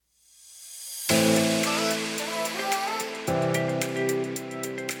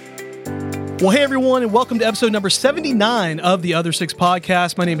Well, hey, everyone, and welcome to episode number 79 of the Other Six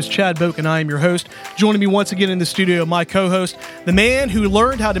Podcast. My name is Chad Boak, and I am your host. Joining me once again in the studio, my co-host, the man who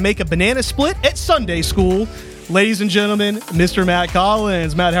learned how to make a banana split at Sunday school. Ladies and gentlemen, Mr. Matt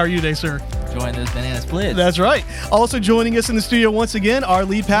Collins. Matt, how are you today, sir? Enjoying those banana splits. That's right. Also joining us in the studio once again, our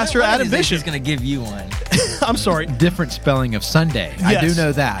lead pastor, Adam Bishop. He's going to give you one. I'm sorry. Different spelling of Sunday. Yes. I do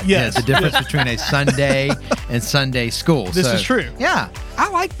know that. Yes. Yeah, the difference between a Sunday and Sunday school. This is true. Yeah. I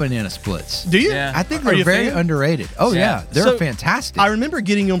like banana splits. Do you? Yeah. I think Are you they're a very fan? underrated. Oh, yeah. They're So, fantastic. I remember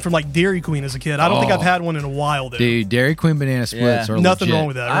getting them from like Dairy Queen as a kid. I don't think I've had one in a while, though. Dude, Dairy Queen banana splits are Nothing legit. wrong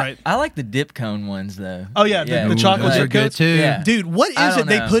with that, right? I like the dip cone ones, though. Oh, yeah, the chocolate those chip are good, coats. too. Yeah. Dude, what I is don't it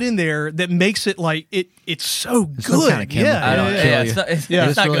they know. put in there that makes it like it's so Some good? kind of chemical. Yeah, I don't, yeah, yeah, yeah. it's not, it's, Yeah.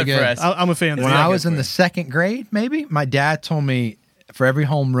 it's not It's really good for good. us. I'm a fan. When of I that. was in the second grade, maybe, my dad told me for every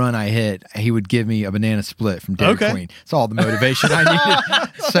home run I hit, he would give me a banana split from Dairy Queen. It's all the motivation I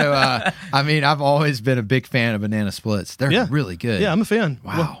needed. So, I mean, I've always been a big fan of banana splits. They're really good. Yeah, I'm a fan.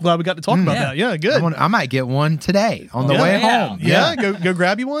 Wow. Well, glad we got to talk about Yeah. that. Yeah, good. I might get one today on the Yeah. way Yeah. home. Yeah, go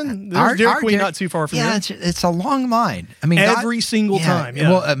grab you one. There's Dairy Queen not too far from yeah, here. it's a long line. I mean, Every single time. Yeah.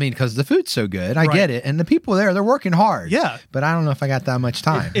 Well, I mean, because the food's so good, I Right. get it, and the people there, they're working hard. Yeah. but I don't know if I got that much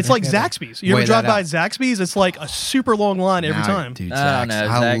time. It's like Zaxby's. You ever weigh drive that by out. Zaxby's? It's like a super long line every Nah, time. dude. Oh, Zax. no,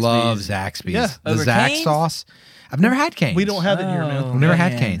 I love Zaxby's. Zaxby's. Yeah. The Over Zax Cane's? sauce. I've never had Cane's. We don't have it here, man. I've never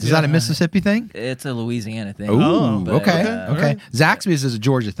had man. Cane's. Is that a Mississippi thing? It's a Louisiana thing. Ooh, But, okay. All right. Zaxby's is a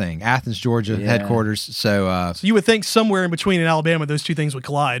Georgia thing. Athens, Georgia Yeah. headquarters. So, You would think somewhere in between in Alabama, those two things would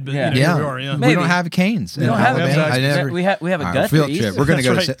collide, but Yeah. you know, yeah, here we are. Yeah. we Maybe. don't have Cane's. We don't have a Alabama. Zaxby's. I never. We have a All right, gut field for trip. Easter. We're going to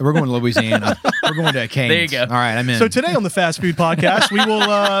go. That's We're going to Louisiana. We're going to a Cane's. There you go. All right, I'm in. So today on the Fast Food Podcast, we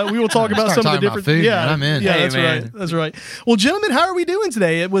will talk about Start some of the talking about different food, Yeah, man. I'm in. Yeah, Hey, that's man. right. That's right. Well, gentlemen, how are we doing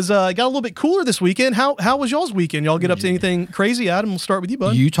today? It was got a little bit cooler this weekend. How was y'all's weekend? Y'all get up to anything crazy? Adam, we'll start with you,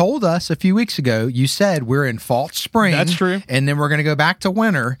 bud. You told us a few weeks ago, you said we're in false spring. That's true. And then we're going to go back to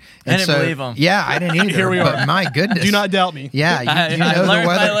winter. I didn't believe 'em. Yeah, I didn't either. Here we but are. my goodness. Do not doubt me. Yeah, you I know the learned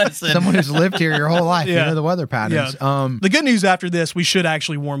my weather. lesson. Someone who's lived here your whole life, Yeah. you know the weather patterns. Yeah. The good news after this, we should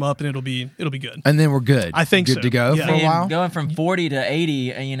actually warm up and it'll be good. And then we're good. I think good so. to go Yeah. for a while. Going from 40 to 80,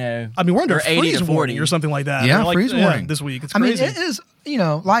 you know. I mean, we're under or 80 freeze to 40 warning or something like that. Yeah, We're like, freeze warning this week. It's I mean, crazy. it is.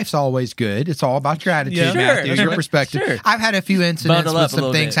 Life's always good. It's all about your attitude, Yeah. Sure, Matthew, sure. your perspective. Sure. I've had a few incidents Bundle with up a some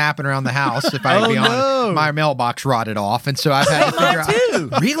little things bit. happen around the house. If I Oh, be honest, no. my mailbox rotted off, and so I've had to figure out. too.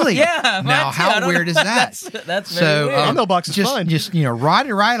 Really? Yeah, mine Now, too. I how don't weird know. is that? That's very So weird. My mailbox is just, fine. Just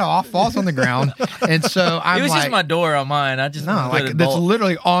rotted right off, falls on the ground, and so I'm it was like, just my door on mine. I just no, put like a that's bolt.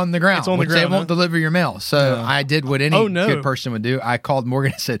 literally on the ground. It's on the which ground, they won't huh? deliver your mail. So I did what any Oh, no. good person would do. I called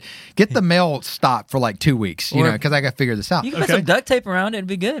Morgan and said, "Get the mail stopped for like 2 weeks, Or- because I got to figure this out." You can put Okay. some duct tape around it. It'd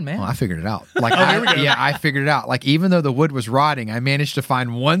be good, man. Well, I figured it out. Like, here we go. I figured it out. Like, even though the wood was rotting, I managed to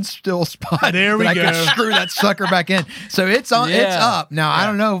find one still spot There we that I go. could screw that sucker back in. So it's on. It's Yeah. up now. I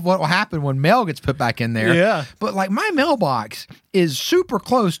don't know what will happen when mail gets put back in there. Yeah. But like my mailbox is super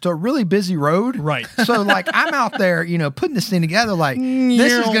close to a really busy road. Right. So like I'm out there, putting this thing together. Like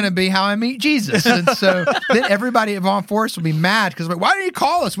this is going to be how I meet Jesus. And so then everybody at Vaughn Forest will be mad because like, why didn't you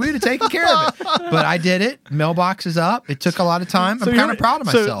call us? We would have taken care of it. But I did it. Mailbox is up. It took a lot of time. I'm kind of proud of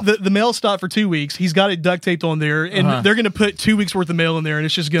myself. So the mail stopped for 2 weeks. He's got it duct taped on there, and they're going to put 2 weeks worth of mail in there, and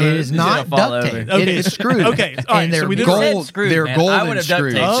it's just going to. It is not gonna fall duct over. tape. Okay. It is screwed. Okay. All right, And they're so we did right. gold. Screwed, They're man. I golden would've duct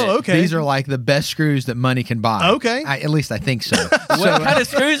screws. taped it. Oh, okay. These are like the best screws that money can buy. Okay. At least I think so. What kind of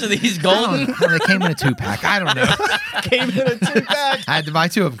screws are these? Golden? They came in a 2-pack. I don't know. Came in a 2-pack. I had to buy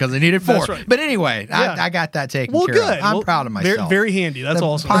 2 of them because I needed 4. That's right. But anyway, Yeah. I got that taken Well, care good. of. I'm Well, proud of myself. Very handy. That's the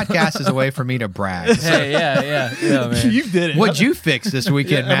awesome. podcast is a way for me to brag. So. Hey, yeah, man. You did it. What'd you fix this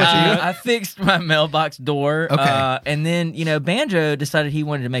weekend, Matthew? I fixed my mailbox door. Okay. And then, Banjo decided he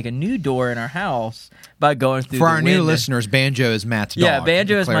wanted to make a new door in our house by going through For the our new window. listeners, Banjo is Matt's dog. Yeah,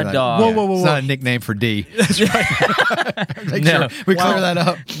 Banjo is Clear my that dog. up. Whoa. It's not a nickname for D. That's right. Make No. sure we clear that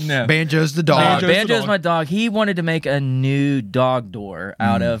up. No. Banjo's the dog. Banjo's the Banjo's dog. my dog. He wanted to make a new dog door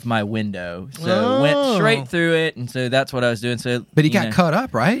out of my window. So went Oh. straight through it, and so that's what I was doing. So, But he got cut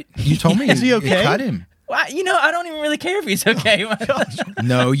up, right? You told me Is he you okay? cut him. Well, I don't even really care if he's okay.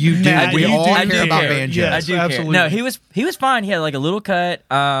 No, you do. Matt, We you all do care care. about Banjo. Yes. I do absolutely. care. No, he was fine. He had like a little cut,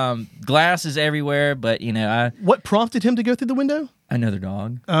 glasses everywhere, but What prompted him to go through the window? another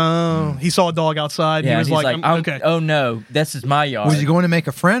dog. Oh, he saw a dog outside. Yeah, he was he's like, okay. Oh no, this is my yard. Was he going to make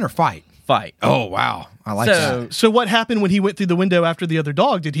a friend or fight? Fight. Oh, wow. I like So- that. So what happened when he went through the window after the other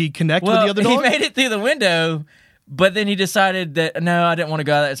dog? Did he connect with Well, the other dog? he made it through the window, But then he decided that no, I didn't want to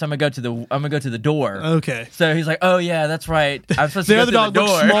go that, so I'm gonna go to the door. Okay. So he's like, "Oh yeah, that's right. I'm supposed to The go other through dog the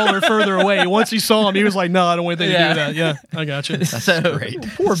looked door." smaller, further away. Once he saw him, he was like, "No, I don't want anything to do with that." Yeah, I got you. So great.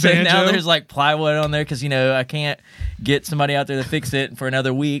 Poor so Banjo. now there's like plywood on there because I can't get somebody out there to fix it for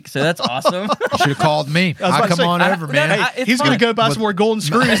another week. So that's awesome. You should have called me. I was about I'll to come say, on over, man. it's He's going to fine. go buy some more golden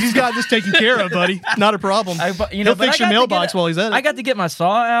screws. He's got this taken care of, buddy. Not a problem. He'll but fix your I got to mailbox get- while he's at it. I got to get my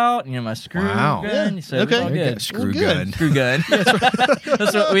saw out, my screw Wow. gun. Yeah, So okay. it's all You got a good. screw Well, good. gun. Screw gun.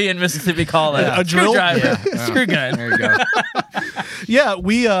 That's what we in Mississippi call it. A drill? Screwdriver. Yeah. Screw gun. There you go. Yeah,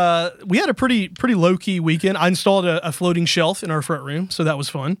 we had a pretty low key weekend. I installed a floating shelf in our front room, so that was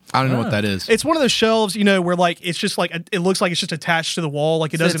fun. I don't know what that is. It's one of those shelves, where like it's just like it looks like it's just attached to the wall,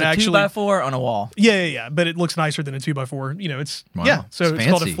 like it So doesn't it's a actually. 2x4 on a wall. Yeah, but it looks nicer than a 2x4. It's Wow. yeah. So it's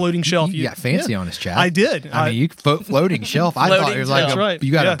called a fancy. floating shelf. You got fancy on us, Chad. I did. I mean, you floating shelf. I thought Floating it was like shelf. a, Right.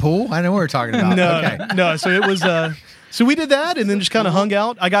 you got Yeah. a pool. I know what we're talking about. No, Okay. no. So it was. So we did that, and then just kind of hung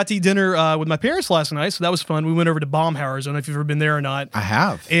out. I got to eat dinner with my parents last night, so that was fun. We went over to Baumhauer's. I don't know if you've ever been there or not. I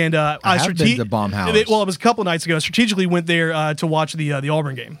have. And I have been to Baumhauer's. Well, it was a couple nights ago. I strategically went there to watch the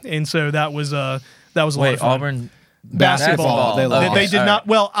Auburn game, and so that was a lot of Wait, fun. Auburn Basketball. They lost. They did All not. right.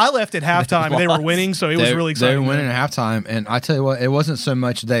 Well, I left at halftime, and they were winning, so it was really They exciting. were winning at halftime, and I tell you what, it wasn't so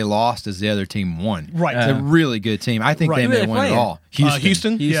much they lost as the other team won. Right. It's a really good team. I think Right. they Who may they win it playing? all.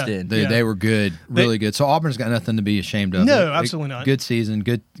 Houston. Houston. Yeah. They were good, really good. So Auburn's got nothing to be ashamed of. No, absolutely not. Good season,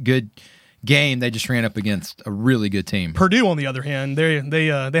 good game. They just ran up against a really good team. Purdue, on the other hand, they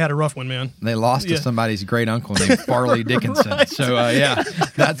had a rough one, man. They lost to Yeah. somebody's great uncle named Farley Dickinson. Right. So yeah,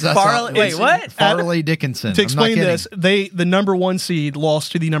 that's Farley- wait, what? Farley Dickinson. To I'm not explain kidding. this, the number 1 seed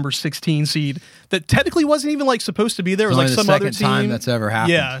lost to the number 16 seed that technically wasn't even like supposed to be there. It was Only like the some other second team. time that's ever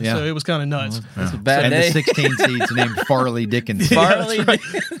happened. Yeah, Yeah. so it was kind of nuts. That's a bad and day. the 16 seeds named Farley Dickinson. Farley.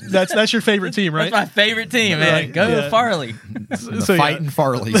 That's your favorite team, right? That's my favorite team, man. Right, Go yeah. Farley. The So, yeah. Fighting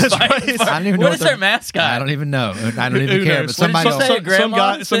Farleys. That's right. I don't even know What is their mascot? I don't even know. I don't even Who care. knows? But somebody What did else. you say?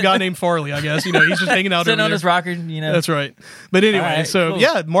 Grandma? Some guy named Farley, I guess. He's just hanging out Sitting over on there. his rocker, That's right. But anyway, All right, so cool.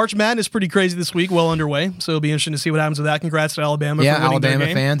 yeah, March Madness pretty crazy this week, well underway. So it'll be interesting to see what happens with that. Congrats to Alabama Yeah, for winning their Alabama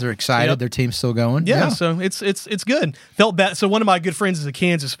game. fans are excited. Yep. Their team's still going. Yeah, so it's good. Felt bad. So one of my good friends is a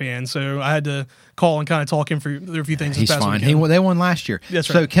Kansas fan, so I had to call and kind of talk him through a few things. He's this past fine. weekend. They won last year. That's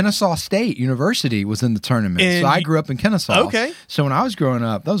So right. Kennesaw State University was in the tournament. And so I you- grew up in Kennesaw. Okay. So when I was growing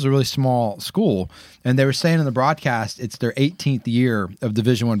up, that was a really small school, and they were saying in the broadcast it's their 18th year of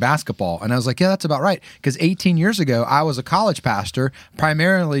Division I basketball, and I was like, yeah, that's about right, because 18 years ago I was a college pastor,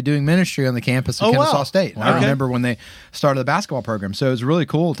 primarily doing ministry on the campus of Oh, Kennesaw wow. State. And Okay. I remember when they started the basketball program, so it was really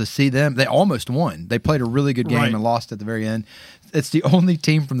cool to see them. They almost won. They played a really good game Right. and lost at the very end. It's the only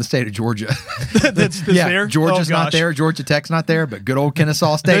team from the state of Georgia. that's there. Georgia's Oh, not gosh. there. Georgia Tech's not there, but good old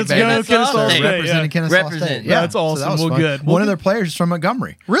Kennesaw State, Let's baby. go, Kennesaw So State, representing yeah. Kennesaw Represent. State. Yeah, That's so awesome. that was Well, fun. good. One Well, of their players is from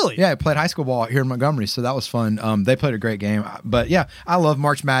Montgomery. Really? Yeah, he played high school ball here in Montgomery, so that was fun. They played a great game. But yeah, I love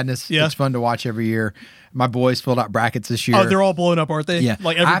March Madness. Yeah. It's fun to watch every year. My boys filled out brackets this year. Oh, they're all blown up, aren't they? Yeah,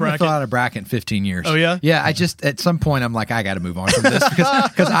 like I every haven't bracket. filled out a bracket in 15 years. Oh, yeah? Yeah, I just at some point I'm like I got to move on from this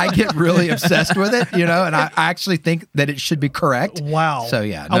because I get really obsessed with it, and I actually think that it should be correct. Wow. So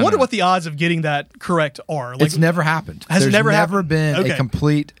yeah, I wonder what the odds of getting that correct are. Like, it's never happened. Has it There's never never happened? been Okay. a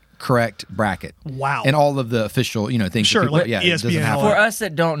complete correct bracket. Wow. And all of the official, things. that Sure, people, like yeah, it ESPN doesn't and all happen. For us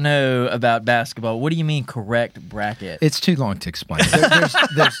that don't know about basketball, what do you mean correct bracket? It's too long to explain.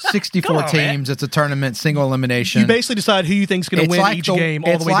 There's 64 Come on, man. teams. It's a tournament, single elimination. you basically decide who you think's going to It's win like each game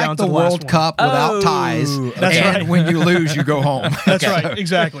all the way it's down like to the the last World one. Cup without Oh, ties. That's and right. when you lose, you go home. That's right.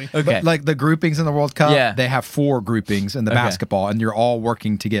 Exactly. Okay. But like the groupings in the World Cup, Yeah. they have 4 groupings in the Okay. basketball, and you're all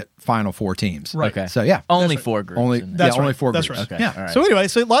working to get final 4 teams. Right. Okay. So yeah, Only That's 4 groups. only in there. That's only right. 4 That's groups. right. Okay. Yeah. All right. So anyway,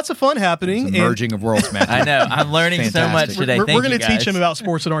 so lots of fun happening. It's a and merging of worlds, man. I know. I'm learning so much Fantastic. today. We're Thank going you to teach guys. him about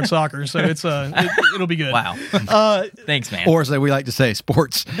sports that aren't soccer, so it'll be good. Wow. Thanks, man. Or as we like to say,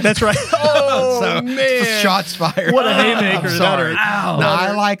 sports. That's right. Oh So, man, shots fired. What a haymaker I'm that sorry. hurt. Ow. No,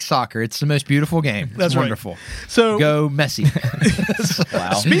 I like soccer. It's the most beautiful game. It's That's right. wonderful. So Go Messi.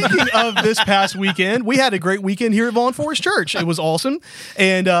 Wow. speaking of this past weekend, we had a great weekend here at Vaughn Forest Church. It was awesome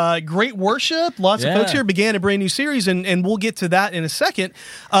and great worship. Lots of Yeah. folks here began a brand new series, and we'll get to that in a second.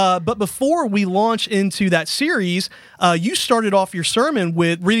 But before we launch into that series, you started off your sermon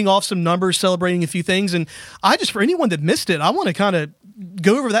with reading off some numbers, celebrating a few things, and for anyone that missed it, I want to kind of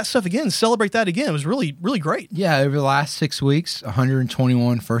go over that stuff again, celebrate that again. It was really, really great. Yeah, over the last 6 weeks,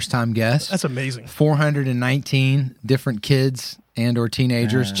 121 first-time guests. That's amazing. 419 different kids and or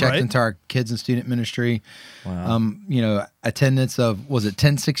teenagers checked Right. into our kids and student ministry. Wow. attendance of, was it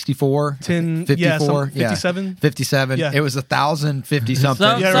 1064? 54? 57? 57. Yeah. It was 1,050 something.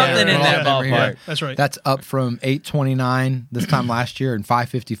 Something in that ballpark. That's right. That's up from 829 this time last year and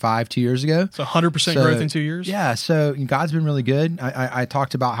 555 2 years ago. So 100% growth in 2 years. Yeah, so God's been really good. I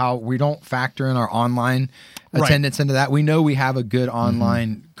talked about how we don't factor in our online attendance into that. We know we have a good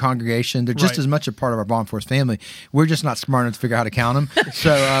online congregation. They're just as much a part of our Bond Force family. We're just not smart enough to figure out how to count them.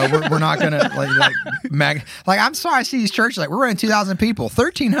 So we're not going to I'm sorry, I see these churches like we're running 2,000 people.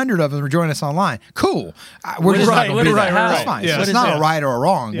 1,300 of them are joining us online. Cool. We're just not going to do that. That's fine. Yeah. So it's not a right or a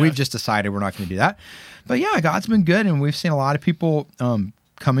wrong. Yeah. We've just decided we're not going to do that. But yeah, God's been good, and we've seen a lot of people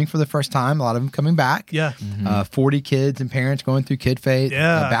coming for the first time, a lot of them coming back. Yeah. 40 kids and parents going through Kid Faith.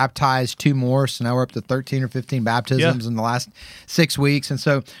 Yeah. Baptized 2 more. So now we're up to 13 or 15 baptisms in the last 6 weeks. And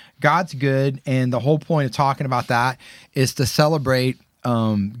so God's good. And the whole point of talking about that is to celebrate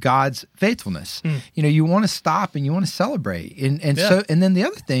God's faithfulness. You know, you want to stop and you want to celebrate. And then the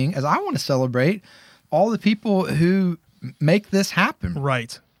other thing is I want to celebrate all the people who make this happen.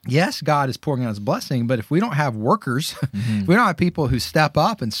 Right. Yes, God is pouring out His blessing, but if we don't have workers, if we don't have people who step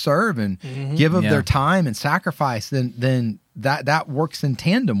up and serve and give of their time and sacrifice, then that works in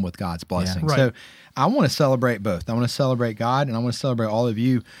tandem with God's blessing. Right. So I want to celebrate both. I want to celebrate God, and I want to celebrate all of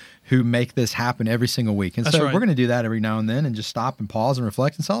you who make this happen every single week. And we're going to do that every now and then and just stop and pause and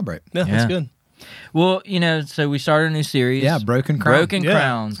reflect and celebrate. Yeah, that's good. Well, so we started a new series. Yeah, Broken Crown. Broken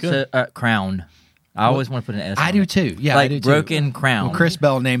Crowns. So, Crown. I always want to put an S. I do too. Yeah, like I do too. Broken Crown. Well, Chris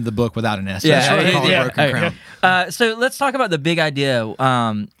Bell named the book without an S. Yeah, So that's why we call it Broken Crown. So let's talk about the big idea.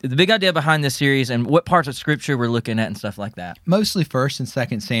 The big idea behind this series and what parts of Scripture we're looking at and stuff like that. Mostly 1st and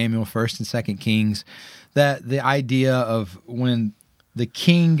 2nd Samuel, 1st and 2nd Kings. That the idea of when the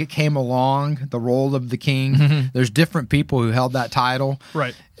king came along, the role of the king. There's different people who held that title.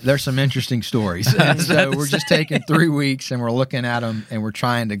 Right. There's some interesting stories. And so we're just taking 3 weeks and we're looking at them and we're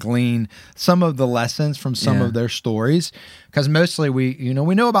trying to glean some of the lessons from some of their stories. Because mostly we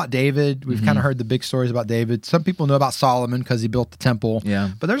know about David. We've kind of heard the big stories about David. Some people know about Solomon because he built the temple. Yeah.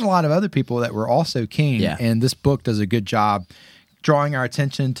 But there's a lot of other people that were also king. Yeah. And this book does a good job drawing our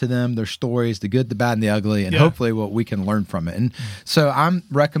attention to them, their stories, the good, the bad, and the ugly, and hopefully what we can learn from it. And so I'm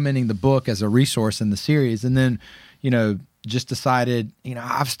recommending the book as a resource in the series. And then, just decided,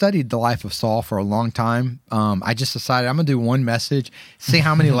 I've studied the life of Saul for a long time. I just decided I'm going to do one message, see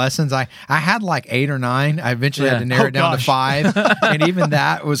how many lessons. I had like 8 or 9. I eventually had to narrow it down to 5. And even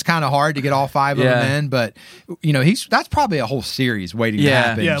that was kind of hard to get all 5 of them in. But, that's probably a whole series waiting to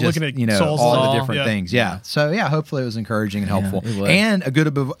happen. Yeah, just, looking at Saul's all law. the different things. Yeah. So, hopefully it was encouraging and helpful. It was. And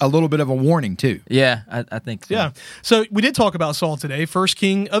a little bit of a warning, too. Yeah, I think so. Yeah. So we did talk about Saul today, first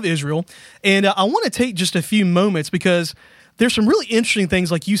king of Israel. And I want to take just a few moments because there's some really interesting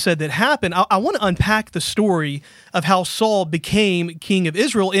things, like you said, that happened. I want to unpack the story of how Saul became king of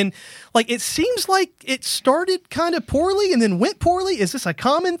Israel. And it seems like it started kind of poorly and then went poorly. Is this a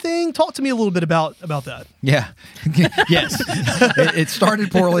common thing? Talk to me a little bit about that. Yeah. Yes. It started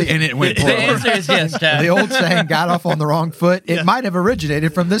poorly and it went poorly. The answer is yes, Chad. The old saying, got off on the wrong foot. It might have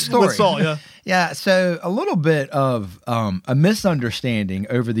originated from this story. With Saul, yeah. Yeah, so a little bit of a misunderstanding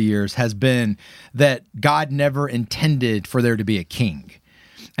over the years has been that God never intended for there to be a king.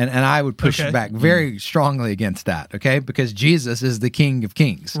 And I would push back very strongly against that, okay? Because Jesus is the King of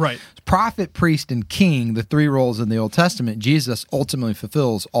Kings. Right. Prophet, priest, and king, the 3 roles in the Old Testament, Jesus ultimately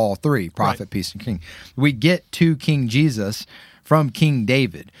fulfills all 3, prophet, priest, and king. We get to King Jesus from King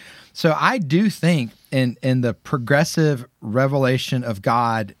David. So I do think in the progressive revelation of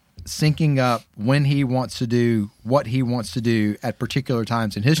God syncing up when he wants to do what he wants to do at particular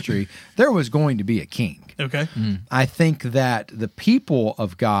times in history, there was going to be a king. Okay. I think that the people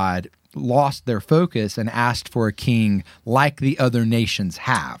of God lost their focus and asked for a king like the other nations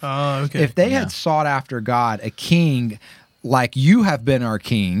have. If they had sought after God, a king like you have been our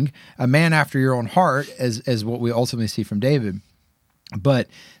king, a man after your own heart, as what we ultimately see from David, but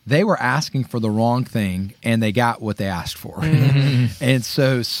they were asking for the wrong thing, and they got what they asked for. And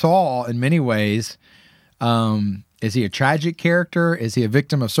so Saul, in many ways, is he a tragic character? Is he a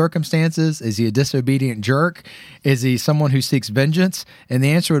victim of circumstances? Is he a disobedient jerk? Is he someone who seeks vengeance? And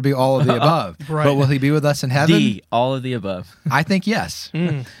the answer would be all of the above. Right. But will he be with us in heaven? All of the above. I think yes.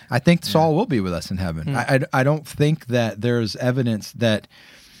 I think Saul will be with us in heaven. I don't think that there's evidence that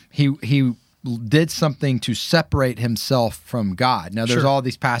he did something to separate himself from God. Now, there's all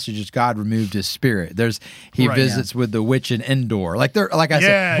these passages. God removed his spirit. He visits with the witch in Endor. Like I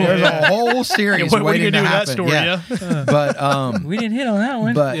said, there's a whole series waiting to happen. But we didn't hit on that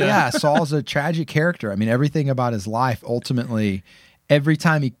one. But Saul's a tragic character. I mean, everything about his life ultimately every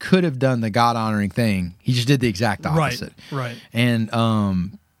time he could have done the God-honoring thing, he just did the exact opposite. Right. And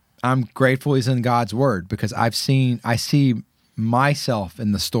I'm grateful he's in God's word, because I see myself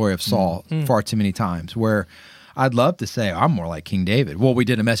in the story of Saul far too many times, where I'd love to say I'm more like King David. Well, we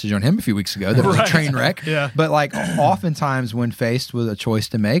did a message on him a few weeks ago that was a train wreck. Yeah. But like oftentimes when faced with a choice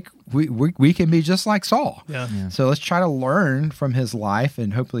to make, we can be just like Saul. Yeah. So let's try to learn from his life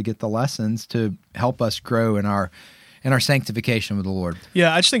and hopefully get the lessons to help us grow in our sanctification with the Lord.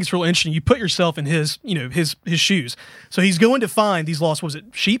 Yeah, I just think it's real interesting. You put yourself in his shoes. So he's going to find these lost, was it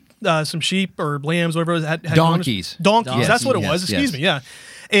sheep? Some sheep or lambs, whatever it was. Had Donkeys. Donkeys. That's what it was. Excuse me. Yeah.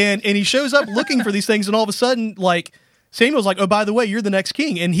 And he shows up looking for these things, and all of a sudden, like, Samuel's like, oh, by the way, you're the next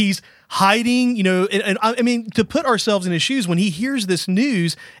king. And he's hiding, and I mean, to put ourselves in his shoes, when he hears this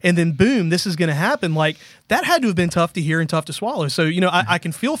news and then boom, this is going to happen, like, that had to have been tough to hear and tough to swallow. So, I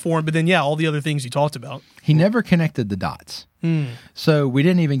can feel for him, but then, all the other things you talked about. He never connected the dots. So we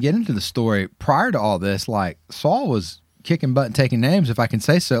didn't even get into the story. Prior to all this, like, Saul was kicking butt and taking names, if I can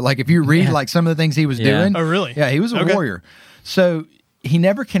say so. Like, if you read, like, some of the things he was doing. Oh, really? Yeah, he was a warrior. So he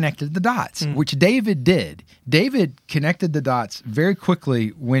never connected the dots, which David did. David connected the dots very quickly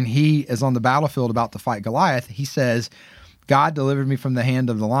when he is on the battlefield about to fight Goliath. He says, God delivered me from the hand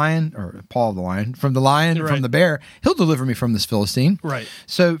of the lion, or paw of the lion, from the lion, from the bear. He'll deliver me from this Philistine. Right.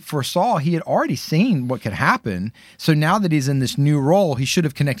 So for Saul, he had already seen what could happen. So now that he's in this new role, he should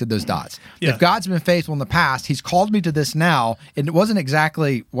have connected those dots. Yeah. If God's been faithful in the past, he's called me to this now, and it wasn't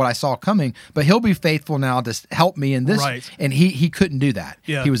exactly what I saw coming, but he'll be faithful now to help me in this. Right. And he couldn't do that.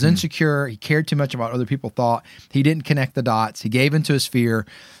 Yeah. He was insecure. He cared too much about what other people thought. He didn't connect the dots. He gave into his fear.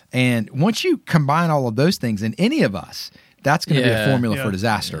 And once you combine all of those things in any of us, that's going to be a formula for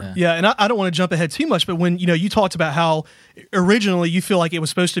disaster. Yeah, and I don't want to jump ahead too much, but when you talked about how originally you feel like it was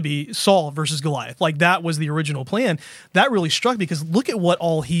supposed to be Saul versus Goliath, like that was the original plan, that really struck me, because look at what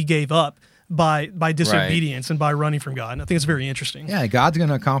all he gave up by disobedience and by running from God. And I think it's very interesting. Yeah, God's going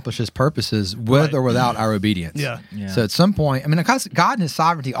to accomplish his purposes with or without our obedience. Yeah. So at some point, I mean, because God in his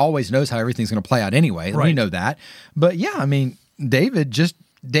sovereignty always knows how everything's going to play out anyway. We know that. But yeah, I mean, David just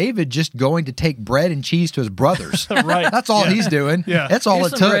going to take bread and cheese to his brothers. Right. That's all he's doing. Yeah. That's all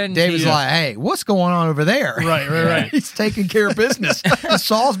Here's it some took. bread and David's cheese. like, hey, what's going on over there? Right. He's taking care of business. And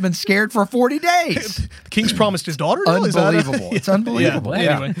Saul's been scared for 40 days. The king's promised his daughter? No? Unbelievable. It's unbelievable.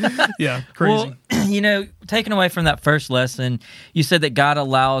 Anyway. Yeah, crazy. Well, taking away from that first lesson, you said that God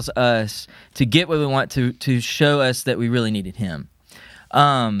allows us to get what we want to show us that we really needed him.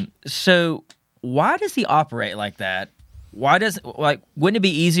 So why does he operate like that? Why does, wouldn't it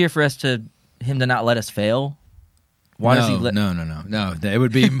be easier for him to not let us fail? Why does he let... No. It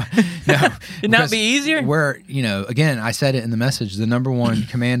would be... No. It'd not be easier? Where, again, I said it in the message, the number one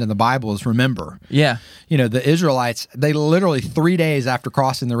command in the Bible is remember. Yeah. The Israelites, they literally 3 days after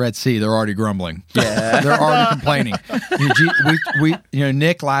crossing the Red Sea, they're already grumbling. Yeah. They're already complaining.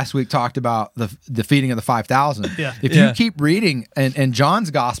 Nick last week talked about the feeding of the 5,000. Yeah. If you keep reading, in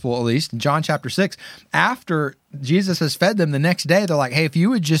John's gospel at least, in John chapter 6, after Jesus has fed them, the next day they're like, hey, if you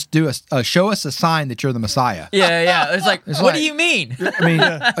would just show us a sign that you're the Messiah. Yeah. It's like, what do you mean? I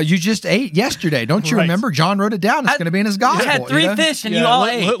mean, you just ate yesterday. Don't you remember? John wrote it down. It's going to be in his gospel. I had 3 fish and you all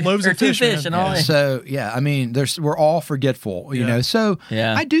ate. Loaves or of 2 fish, fish and all ate. So, I mean, we're all forgetful, you know. So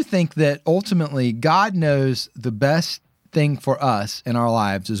I do think that ultimately God knows the best thing for us in our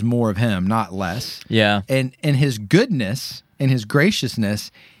lives is more of him, not less. Yeah. And in his goodness and his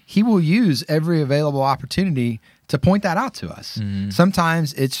graciousness, he will use every available opportunity to point that out to us.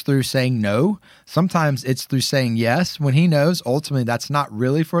 Sometimes it's through saying no. Sometimes it's through saying yes, when he knows ultimately that's not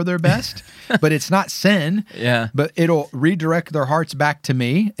really for their best, but it's not sin. Yeah. But it'll redirect their hearts back to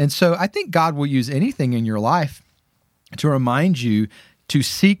me. And so I think God will use anything in your life to remind you to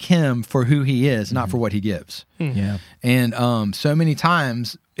seek him for who he is, not for what he gives. Yeah. And so many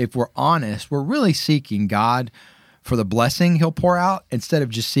times, if we're honest, we're really seeking God for the blessing he'll pour out instead of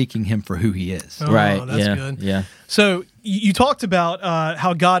just seeking him for who he is. Oh, Right. That's yeah. good. Yeah. So you talked about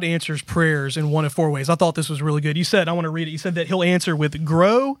how God answers prayers in one of 4 ways. I thought this was really good. You said, I want to read it. You said that he'll answer with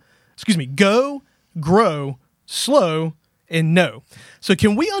go, grow, slow, and no. So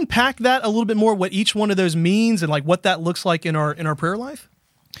can we unpack that a little bit more, what each one of those means and like what that looks like in our prayer life?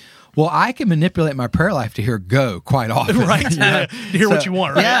 Well, I can manipulate my prayer life to hear go quite often. Right. To hear what you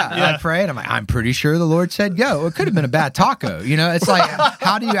want, right? Yeah. I pray and I'm like, I'm pretty sure the Lord said go. It could have been a bad taco. It's like,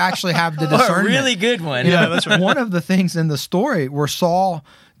 how do you actually have the discernment? Or a really good one. Yeah, that's right. One of the things in the story where Saul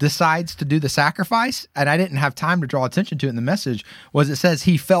decides to do the sacrifice, and I didn't have time to draw attention to it in the message, was it says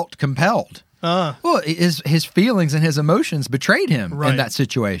he felt compelled. Well, his feelings and his emotions betrayed him Right. in that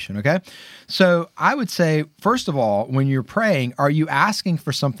situation, okay? So I would say, first of all, when you're praying, are you asking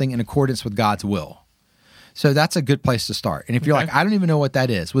for something in accordance with God's will? So that's a good place to start. And if you're like, I don't even know what that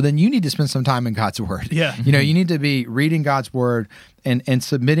is, well, then you need to spend some time in God's Word. Yeah. You need to be reading God's Word and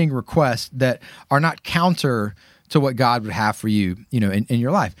submitting requests that are not counter to what God would have for you, in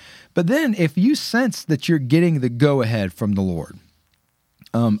your life. But then if you sense that you're getting the go-ahead from the Lord,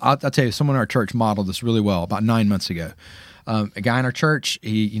 I'll tell you, someone in our church modeled this really well about 9 months ago. A guy in our church,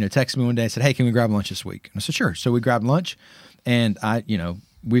 he texted me one day and said, hey, can we grab lunch this week? And I said, sure. So we grabbed lunch, and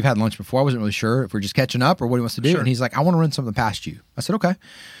we've had lunch before. I wasn't really sure if we're just catching up or what he wants to do. Sure. And he's like, I want to run something past you. I said, okay.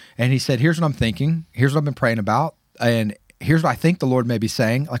 And he said, here's what I'm thinking. Here's what I've been praying about. And here's what I think the Lord may be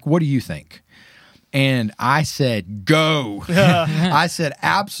saying. Like, what do you think? And I said, go. I said,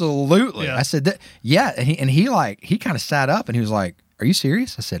 absolutely. Yeah. I said, yeah. And he kind of sat up and he was like, are you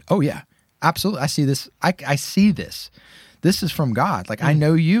serious? I said, oh yeah, absolutely. I see this. I see this. This is from God. Like, I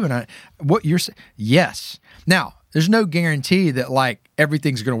know you and what you're saying. Yes. Now, there's no guarantee that like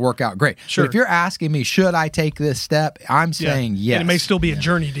everything's going to work out great. Sure. But if you're asking me, should I take this step? I'm saying yes. And it may still be a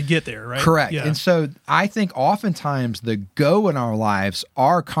journey to get there, right? Correct. Yeah. And so I think oftentimes the go in our lives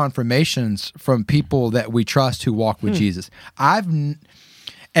are confirmations from people that we trust who walk with Jesus.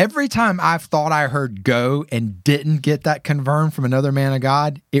 Every time I've thought I heard go and didn't get that confirmed from another man of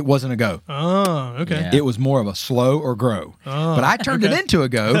God, it wasn't a go. Oh, okay. Yeah. It was more of a slow or grow. Oh, but I turned it into a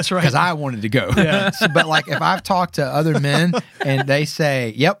go That's right. because I wanted to go. Yeah. But like if I've talked to other men and they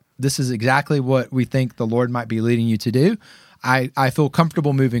say, yep, this is exactly what we think the Lord might be leading you to do, I feel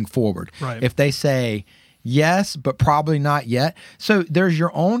comfortable moving forward. Right. If they say, yes, but probably not yet. So there's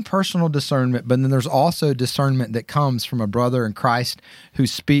your own personal discernment, but then there's also discernment that comes from a brother in Christ who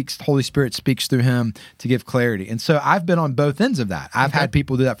speaks, the Holy Spirit speaks through him to give clarity. And so I've been on both ends of that. I've had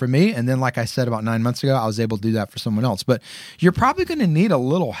people do that for me. And then, like I said, about 9 months ago, I was able to do that for someone else. But you're probably going to need a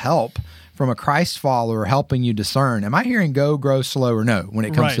little help from a Christ follower helping you discern, am I hearing go, grow, slow, or no when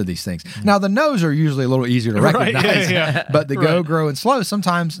it comes to these things? Now, the no's are usually a little easier to recognize, but the go, grow, and slow,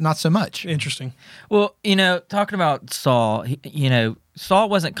 sometimes not so much. Interesting. Well, talking about Saul, Saul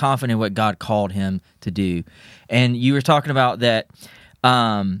wasn't confident in what God called him to do. And you were talking about that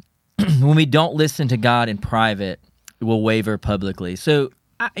when we don't listen to God in private, we'll waver publicly. So,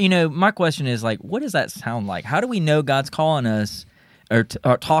 my question is like, what does that sound like? How do we know God's calling us or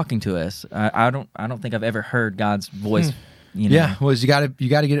talking to us? I don't think I've ever heard God's voice. Yeah, well, you got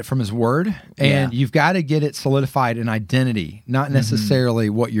to get it from His Word, and you've got to get it solidified in identity, not necessarily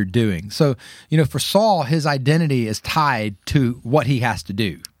what you're doing. So, for Saul, his identity is tied to what he has to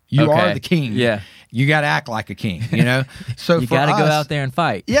do. You are the king. Yeah, you got to act like a king. So you got to go out there and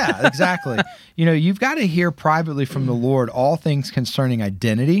fight. Yeah, exactly. You've got to hear privately from the Lord all things concerning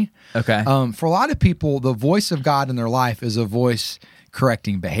identity. Okay. For a lot of people, the voice of God in their life is a voice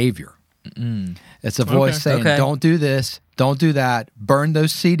correcting behavior. It's a voice saying, don't do this, don't do that, burn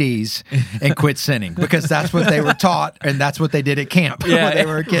those CDs and quit sinning, because that's what they were taught and that's what they did at camp when they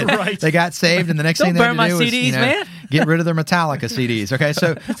were a kid. Right. They got saved and the next thing they had to do was man. get rid of their Metallica CDs. Okay,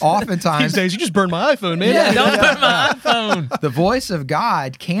 so oftentimes these days you just burn my iPhone, man. Yeah, don't burn my iPhone. The voice of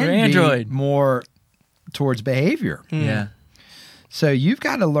God can be more towards behavior. Yeah. So you've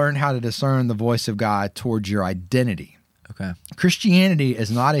got to learn how to discern the voice of God towards your identity. Okay. Christianity is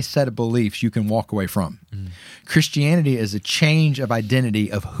not a set of beliefs you can walk away from. Christianity is a change of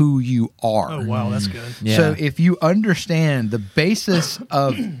identity of who you are. Oh, wow, that's good. Yeah. So if you understand the basis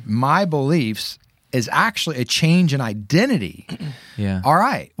of my beliefs is actually a change in identity, all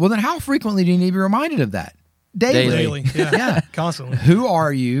right, well then how frequently do you need to be reminded of that? Daily. Yeah. Constantly. Who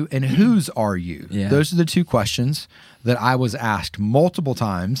are you and whose are you? Yeah. Those are the two questions that I was asked multiple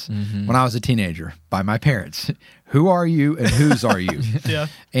times when I was a teenager by my parents. Who are you and whose are you? Yeah.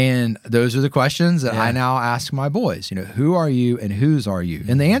 And those are the questions that I now ask my boys. Who are you and whose are you?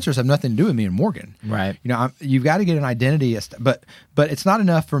 And the answers have nothing to do with me and Morgan. Right. You've got to get an identity, but it's not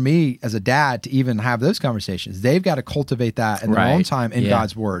enough for me as a dad to even have those conversations. They've got to cultivate that in their own time in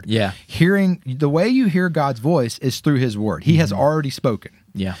God's Word. Yeah. Hearing the way you hear God's voice is through His Word. He has already spoken.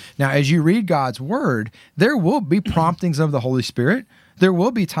 Yeah. Now, as you read God's Word, there will be promptings of the Holy Spirit. There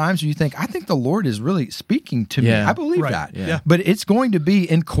will be times where you think, I think the Lord is really speaking to me. I believe that. Yeah. But it's going to be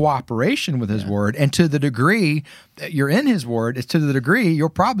in cooperation with His Word. And to the degree that you're in His Word, it's to the degree you'll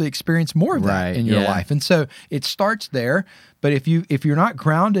probably experience more of that in your life. And so it starts there. But if you're not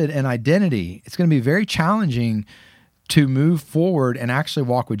grounded in identity, it's going to be very challenging to move forward and actually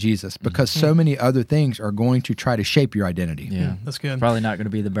walk with Jesus, because so many other things are going to try to shape your identity. Yeah, that's good. Probably not going to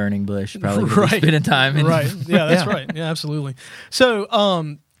be the burning bush. Probably going to be spending time in. Right. Yeah, that's right. Yeah, absolutely.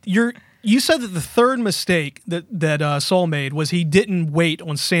 So, you said that the third mistake that Saul made was he didn't wait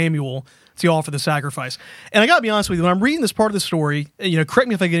on Samuel to offer the sacrifice. And I got to be honest with you, when I'm reading this part of the story, correct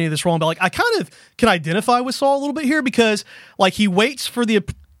me if I get any of this wrong, but like I kind of can identify with Saul a little bit here because like he waits for the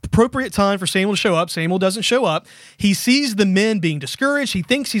appropriate time for Samuel to show up. Samuel doesn't show up. He sees the men being discouraged. He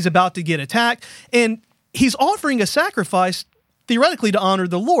thinks he's about to get attacked, and he's offering a sacrifice theoretically to honor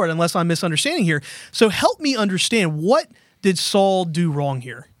the Lord, unless I'm misunderstanding here. So help me understand, what did Saul do wrong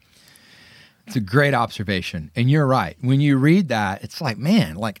here? It's a great observation. And you're right. When you read that, it's like,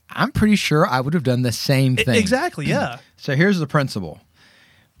 man, like I'm pretty sure I would have done the same thing. Exactly, yeah. So here's the principle.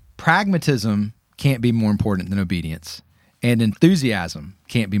 Pragmatism can't be more important than obedience. And enthusiasm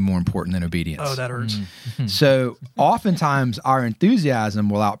can't be more important than obedience. Oh, that hurts. So oftentimes our enthusiasm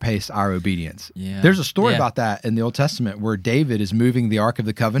will outpace our obedience. Yeah. There's a story about that in the Old Testament where David is moving the Ark of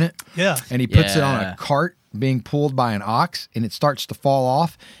the Covenant. Yeah. And he puts it on a cart being pulled by an ox, and it starts to fall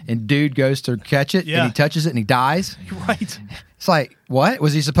off, and dude goes to catch it, and he touches it, and he dies. Right. It's like, what?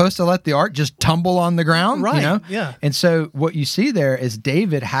 Was he supposed to let the ark just tumble on the ground? Right, yeah. And so what you see there is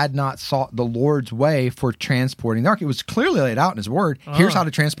David had not sought the Lord's way for transporting the ark. It was clearly laid out in his word. Here's how to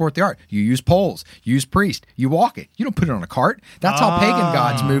transport the ark. You use poles, you use priests, you walk it. You don't put it on a cart. That's how pagan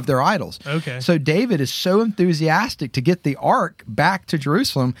gods move their idols. Okay. So David is so enthusiastic to get the ark back to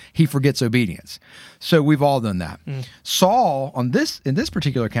Jerusalem, he forgets obedience. So we've all done that. Saul, in this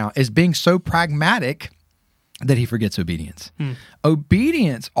particular account, is being so pragmatic that he forgets obedience.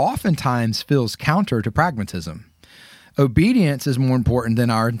 Obedience oftentimes feels counter to pragmatism. Obedience is more important than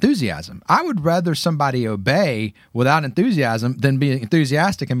our enthusiasm. I would rather somebody obey without enthusiasm than be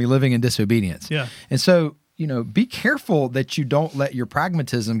enthusiastic and be living in disobedience. Yeah. And so, be careful that you don't let your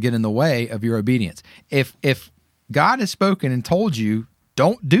pragmatism get in the way of your obedience. If God has spoken and told you,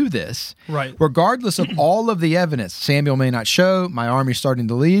 don't do this, right, regardless of all of the evidence, Samuel may not show, my army's starting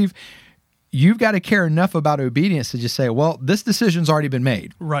to leave, you've got to care enough about obedience to just say, well, this decision's already been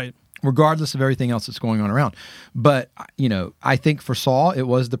made. Right. Regardless of everything else that's going on around. But, I think for Saul, it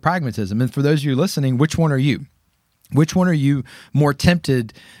was the pragmatism. And for those of you listening, which one are you? Which one are you more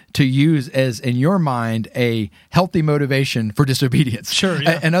tempted to use as, in your mind, a healthy motivation for disobedience? Sure,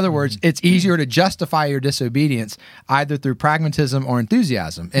 yeah. In other words, it's easier to justify your disobedience either through pragmatism or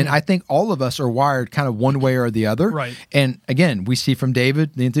enthusiasm. And I think all of us are wired kind of one way or the other. Right. And again, we see from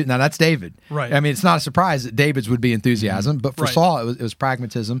David, now that's David. Right. I mean, it's not a surprise that David's would be enthusiasm, but for Saul, it was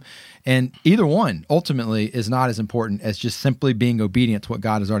pragmatism. And either one ultimately is not as important as just simply being obedient to what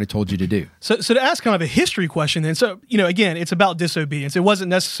God has already told you to do. So to ask kind of a history question then, so, again, it's about disobedience. It wasn't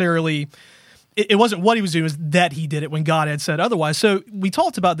necessarily, it wasn't what he was doing, it was that he did it when God had said otherwise. So we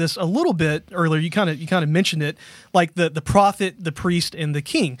talked about this a little bit earlier. You kind of mentioned it, like the prophet, the priest, and the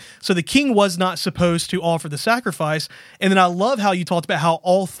king. So the king was not supposed to offer the sacrifice. And then I love how you talked about how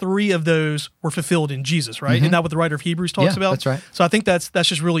all three of those were fulfilled in Jesus, right? Isn't that what the writer of Hebrews talks about? That's right. So I think that's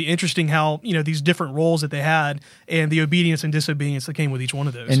just really interesting how, these different roles that they had and the obedience and disobedience that came with each one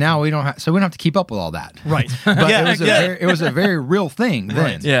of those. And now we don't have to keep up with all that. Right. But it was a very real thing then.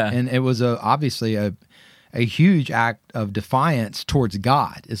 Right. Yeah. And it was obviously a huge act of defiance towards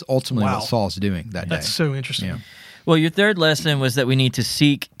God is ultimately what Saul's doing that day. That's so interesting. Yeah. Well, your third lesson was that we need to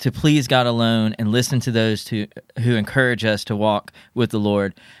seek to please God alone and listen to those who encourage us to walk with the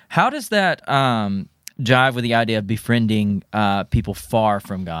Lord. How does that jive with the idea of befriending people far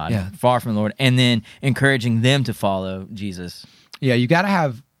from God, far from the Lord, and then encouraging them to follow Jesus? Yeah, you got to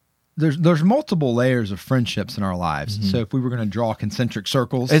have. There's multiple layers of friendships in our lives. So if we were going to draw concentric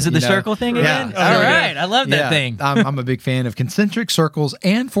circles, is it the circle thing again? Yeah. All right, I love that thing. I'm a big fan of concentric circles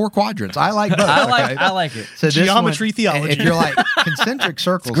and four quadrants. I like both. I like it. So geometry, theology. If you're like concentric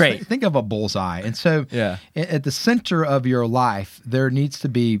circles, great. Think of a bullseye. And so at the center of your life, there needs to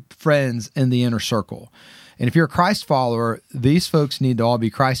be friends in the inner circle. And if you're a Christ follower, these folks need to all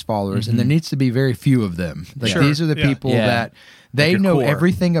be Christ followers, and there needs to be very few of them. Like these are the people that they know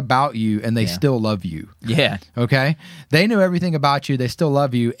everything about you, and they still love you. Yeah. Okay? They know everything about you, they still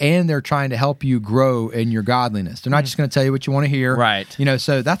love you, and they're trying to help you grow in your godliness. They're not just going to tell you what you want to hear. Right.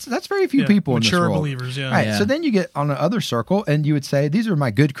 So that's very few people in this world. Mature believers, Right. So then you get on the other circle, and you would say, these are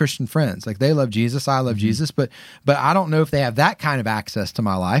my good Christian friends. Like, they love Jesus, I love Jesus, but I don't know if they have that kind of access to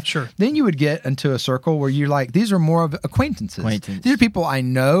my life. Sure. Then you would get into a circle where you're like, these are more of acquaintances. These are people I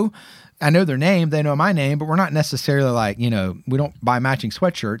know their name, they know my name, but we're not necessarily like, we don't buy matching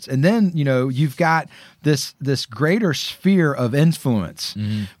sweatshirts. And then, you've got this greater sphere of influence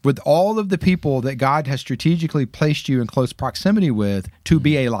with all of the people that God has strategically placed you in close proximity with to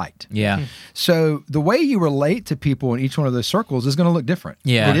be a light. Yeah. So the way you relate to people in each one of those circles is going to look different.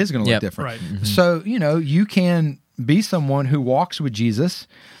 Yeah. It is going to look different. Right. So, you can be someone who walks with Jesus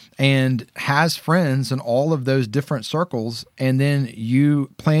and has friends in all of those different circles, and then you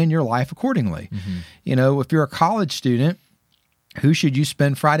plan your life accordingly. If you're a college student, who should you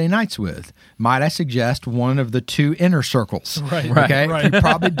spend Friday nights with? Might I suggest one of the two inner circles? Right. Okay. You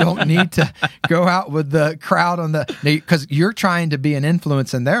probably don't need to go out with the crowd because you're trying to be an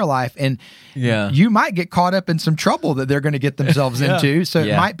influence in their life, and you might get caught up in some trouble that they're going to get themselves into. So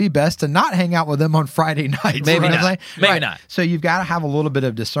it might be best to not hang out with them on Friday nights. Maybe not. Maybe not. So you've got to have a little bit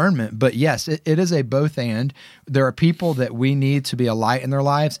of discernment. But yes, it is a both and. There are people that we need to be a light in their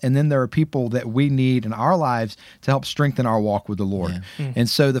lives, and then there are people that we need in our lives to help strengthen our walk with the Lord. And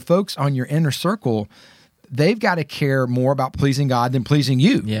so the folks on your inner circle, they've got to care more about pleasing God than pleasing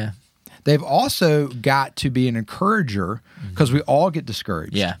you. Yeah. They've also got to be an encourager, because we all get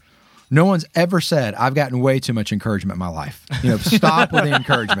discouraged. Yeah. No one's ever said, I've gotten way too much encouragement in my life. Stop with the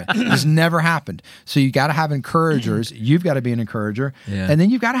encouragement. This never happened. So you got to have encouragers. You've got to be an encourager. Yeah. And then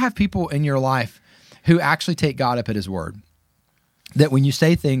you've got to have people in your life who actually take God up at his word. That when you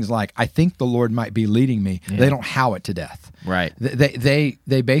say things like, I think the Lord might be leading me, they don't how it to death. Right. They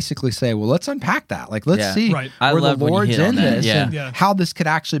basically say, well, let's unpack that. Like, let's see Right. I where the love when you Lord's hit on in that. this Yeah. and how this could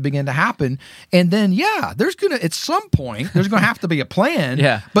actually begin to happen. And then, there's going to, at some point, there's going to have to be a plan.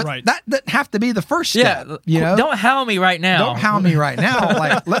 But that doesn't have to be the first step. Don't howl me right now. Don't howl me right now.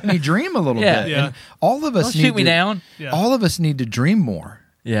 Like, let me dream a little bit. Yeah. And all of us Don't shoot me down. All of us need to dream more.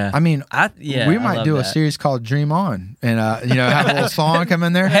 Yeah. I mean, we I might love do a that. series called Dream On and, have a little song come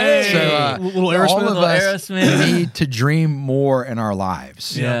in there. Hey! So, Little Aerosmith. all of Little us Aerosmith. need to dream more in our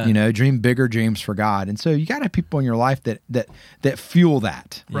lives. Yeah. Dream bigger dreams for God. And so you got to have people in your life that fuel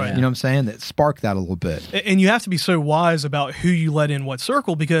that. Right. You know what I'm saying? That spark that a little bit. And you have to be so wise about who you let in what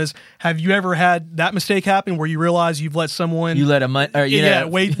circle, because have you ever had that mistake happen where you realize you've let someone... You let a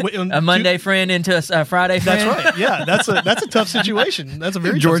Monday friend into a Friday friend? That's right. Yeah, that's a tough situation. That's a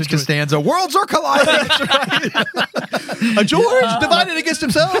very George tough situation. Costanza, worlds are colliding. A George divided against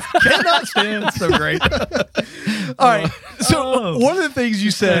himself cannot stand. So great. All right. So one of the things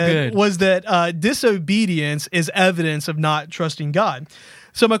you said good. was that disobedience is evidence of not trusting God.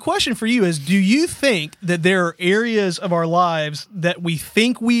 So my question for you is, do you think that there are areas of our lives that we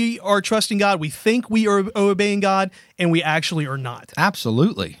think we are trusting God, we think we are obeying God, and we actually are not?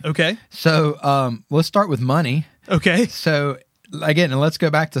 Absolutely. Okay. So let's start with money. Okay. So again, and let's go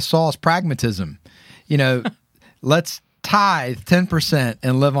back to Saul's pragmatism. Let's tithe 10%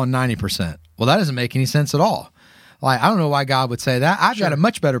 and live on 90%. Well, that doesn't make any sense at all. Like, I don't know why God would say that. I've got a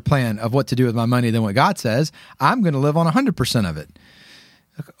much better plan of what to do with my money than what God says. I'm going to live on 100% of it.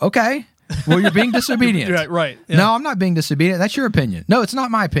 Okay. Well, you're being disobedient. Right. Yeah. No, I'm not being disobedient. That's your opinion. No, it's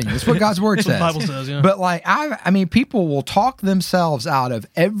not my opinion. It's what God's word That's says. what the Bible says, yeah. But I mean, people will talk themselves out of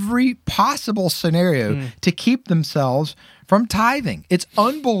every possible scenario to keep themselves from tithing. It's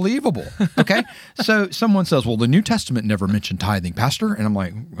unbelievable. Okay. So someone says, well, the New Testament never mentioned tithing, Pastor. And I'm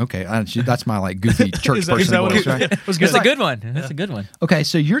like, okay, that's my like goofy church Is person that what voice, it right? was? That's a good one. That's a good one. Okay,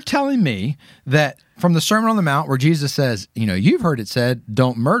 so you're telling me that from the Sermon on the Mount where Jesus says, you've heard it said,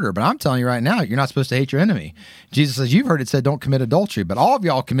 don't murder, but I'm telling you right now, you're not supposed to hate your enemy. Jesus says, you've heard it said, don't commit adultery, but all of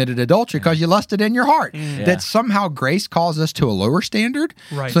y'all committed adultery because you lusted in your heart. That somehow grace calls us to a lower standard.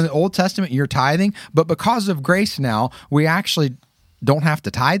 Right. So in the Old Testament, you're tithing, but because of grace now, we actually don't have to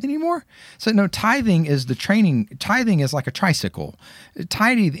tithe anymore. So no, tithing is the training. Tithing is like a tricycle.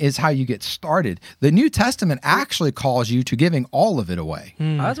 Tithing is how you get started. The New Testament actually calls you to giving all of it away.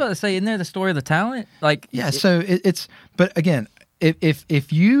 I was about to say, isn't there the story of the talent? So it's, but again,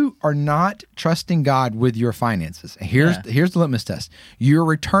 if you are not trusting God with your finances, here's the litmus test. You're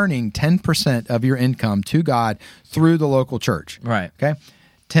returning 10% of your income to God through the local church. Right. Okay.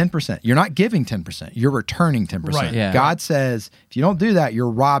 10%. You're not giving 10%. You're returning 10%. Right. Yeah. God says, if you don't do that, you're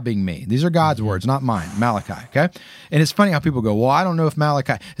robbing me. These are God's words, not mine. Malachi. Okay. And it's funny how people go, well, I don't know if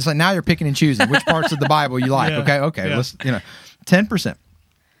Malachi. It's like now you're picking and choosing which parts of the Bible you like. Yeah. Okay. Yeah. Let's 10%.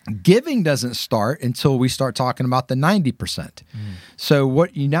 Giving doesn't start until we start talking about the 90%. So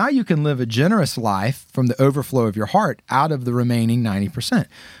now you can live a generous life from the overflow of your heart out of the remaining 90%.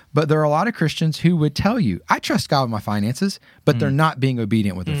 But there are a lot of Christians who would tell you, I trust God with my finances, but they're not being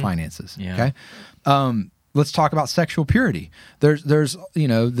obedient with their finances. Yeah. Okay. Let's talk about sexual purity. There's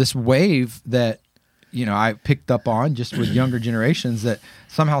this wave that I picked up on just with younger generations that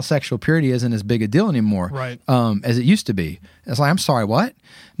somehow sexual purity isn't as big a deal anymore, Right. As it used to be. It's like, I'm sorry, what?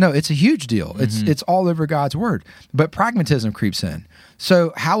 No, it's a huge deal. It's all over God's word. But pragmatism creeps in.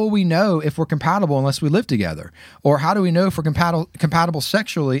 So how will we know if we're compatible unless we live together? Or how do we know if we're compatible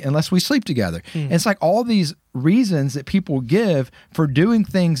sexually unless we sleep together? And it's like all these reasons that people give for doing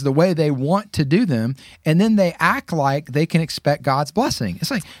things the way they want to do them, and then they act like they can expect God's blessing. It's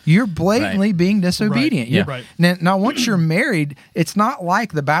like you're blatantly being disobedient. Right. Now, once you're married, it's not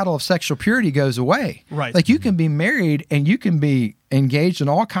like the battle of sexual purity goes away. Right. Like you can be married and you can be engaged in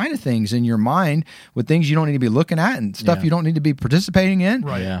all kind of things in your mind with things you don't need to be looking at and stuff you don't need to be participating in.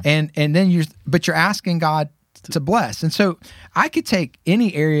 Right. Yeah. And then you're asking God to bless. And so I could take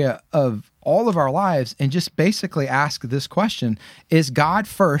any area of all of our lives and just basically ask this question: is God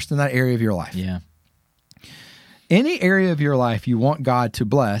first in that area of your life? Yeah. Any area of your life you want God to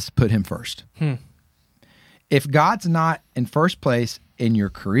bless, put him first. If God's not in first place in your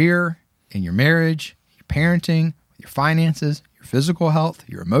career, in your marriage, your parenting, your finances, your physical health,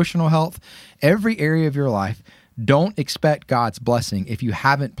 your emotional health, every area of your life, don't expect God's blessing if you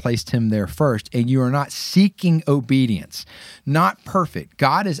haven't placed him there first and you are not seeking obedience. Not perfect.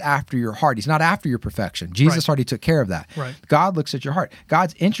 God is after your heart. He's not after your perfection. Jesus already took care of that. Right. God looks at your heart.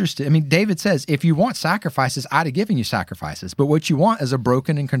 God's interested. I mean, David says, if you want sacrifices, I'd have given you sacrifices. But what you want is a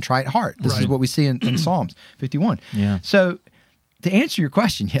broken and contrite heart. This is what we see in Psalms 51. Yeah. So to answer your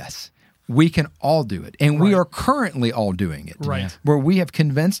question, yes, we can all do it. And we are currently all doing it. Right. Where we have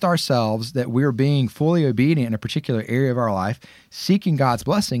convinced ourselves that we're being fully obedient in a particular area of our life, seeking God's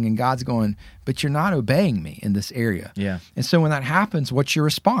blessing, and God's going, but you're not obeying me in this area. Yeah. And so when that happens, what's your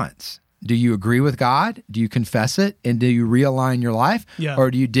response? Do you agree with God? Do you confess it? And do you realign your life? Yeah.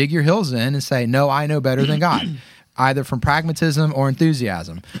 Or do you dig your heels in and say, no, I know better than God? Either from pragmatism or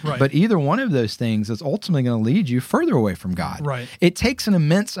enthusiasm. Right. But either one of those things is ultimately going to lead you further away from God. Right. It takes an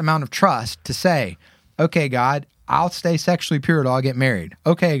immense amount of trust to say, okay, God, I'll stay sexually pure till I get married.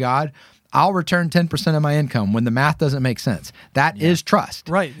 Okay, God, I'll return 10% of my income when the math doesn't make sense. That is trust.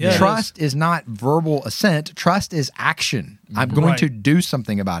 Right. Yeah, trust is not verbal assent. Trust is action. I'm going to do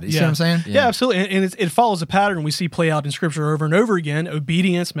something about it. You see what I'm saying? Yeah, absolutely. And it follows a pattern we see play out in Scripture over and over again.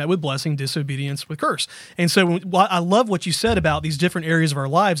 Obedience met with blessing, disobedience with curse. And so I love what you said about these different areas of our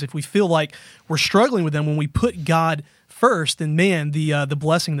lives. If we feel like we're struggling with them, when we put God first, then man, the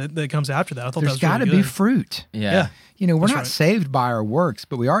blessing that comes after that. I thought There's that was really got to be fruit. Yeah. You know, we're That's not right. saved by our works,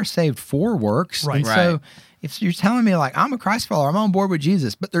 but we are saved for works. Right. And so if you're telling me like, I'm a Christ follower, I'm on board with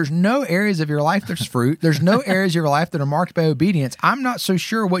Jesus, but there's no areas of your life there's fruit, there's no areas of your life that are marked by obedience, I'm not so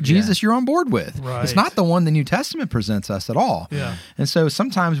sure what Jesus you're on board with. Right. It's not the one the New Testament presents us at all. Yeah. And so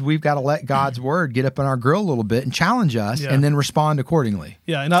sometimes we've got to let God's word get up in our grill a little bit and challenge us and then respond accordingly.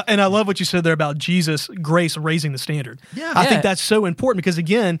 Yeah, and I love what you said there about Jesus' grace raising the standard. Yeah. I think that's so important because,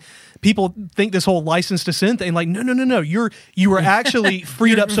 again, people think this whole license to sin thing, like, no. You are actually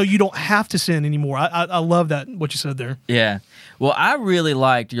freed up so you don't have to sin anymore. I love that, what you said there. Yeah. Well, I really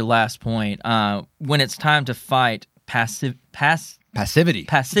liked your last point. When it's time to fight Passivity.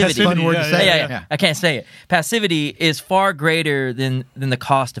 passivity. Fun word to say. Yeah. I can't say it. Passivity is far greater than the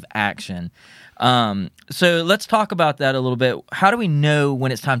cost of action. So let's talk about that a little bit. How do we know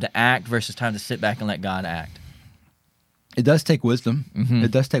when it's time to act versus time to sit back and let God act? It does take wisdom.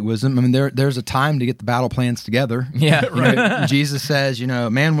 It does take wisdom. I mean, there's a time to get the battle plans together. Yeah. Right. Jesus says,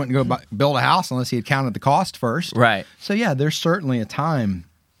 man wouldn't go build a house unless he had counted the cost first. Right. So yeah, there's certainly a time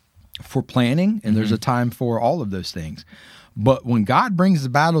for planning, and there's a time for all of those things. But when God brings the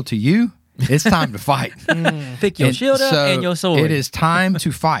battle to you, it's time to fight. Pick your shield up and your sword. It is time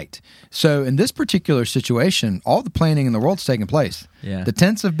to fight. So in this particular situation, all the planning in the world's taking place. Yeah. The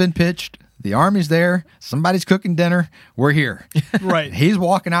tents have been pitched. The army's there. Somebody's cooking dinner. We're here. Right. He's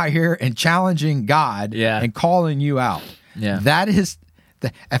walking out here and challenging God and calling you out. Yeah. That is,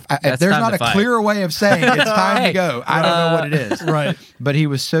 if there's time not to a fight. clearer way of saying it's time to go, I don't know what it is. Right. But he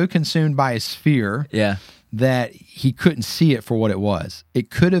was so consumed by his fear that he couldn't see it for what it was. It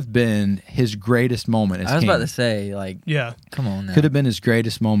could have been his greatest moment as king. I was about to say, come on now. Could have been his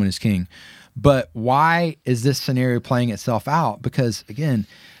greatest moment as king. But why is this scenario playing itself out? Because, again,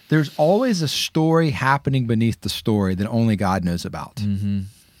 there's always a story happening beneath the story that only God knows about. Mm-hmm.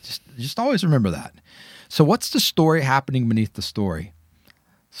 Just always remember that. So what's the story happening beneath the story?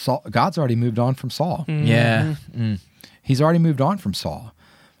 God's already moved on from Saul. Mm-hmm. Yeah. He's already moved on from Saul.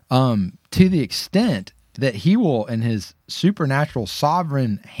 To the extent that he will, in his supernatural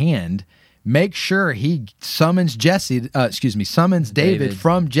sovereign hand, make sure he summons David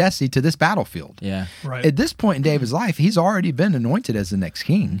from Jesse to this battlefield. Yeah. Right. At this point in David's life, he's already been anointed as the next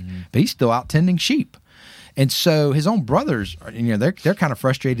king, but he's still out tending sheep. And so his own brothers, they're kind of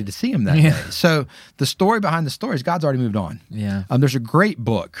frustrated to see him that day. So the story behind the story is God's already moved on. Yeah. There's a great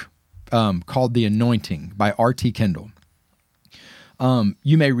book called The Anointing by R.T. Kendall.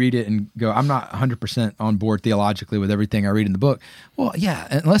 You may read it and go, I'm not 100% on board theologically with everything I read in the book. Well, yeah,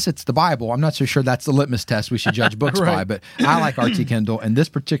 unless it's the Bible, I'm not so sure that's the litmus test we should judge books by. But I like R.T. Kendall, and this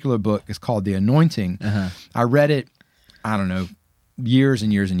particular book is called The Anointing. I read it, I don't know, years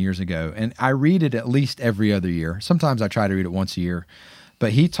and years and years ago, and I read it at least every other year. Sometimes I try to read it once a year.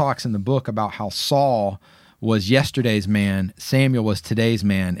 But he talks in the book about how Saul was yesterday's man, Samuel was today's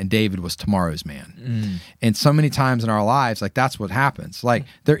man, and David was tomorrow's man. And so many times in our lives, like that's what happens. Like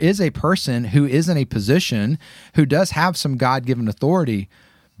there is a person who is in a position who does have some God-given authority,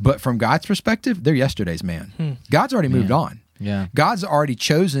 but from God's perspective, they're yesterday's man. God's already moved on. Yeah. God's already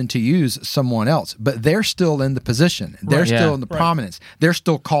chosen to use someone else, but they're still in the position. They're still in the prominence. They're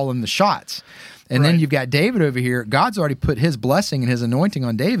still calling the shots. And then you've got David over here. God's already put his blessing and his anointing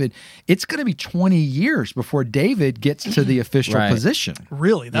on David. It's going to be 20 years before David gets to the official position.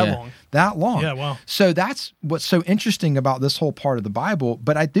 Really? That long? That long. Yeah, wow. So that's what's so interesting about this whole part of the Bible.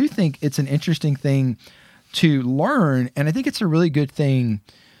 But I do think it's an interesting thing to learn. And I think it's a really good thing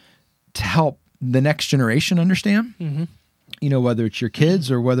to help the next generation understand. You know, whether it's your kids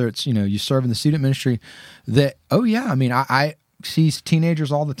or whether it's, you know, you serve in the student ministry, that, oh yeah, I mean, I see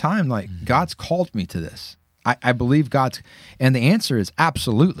teenagers all the time, like, God's called me to this. I believe God's, and the answer is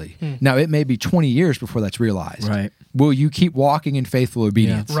absolutely. Now, it may be 20 years before that's realized. Right. Will you keep walking in faithful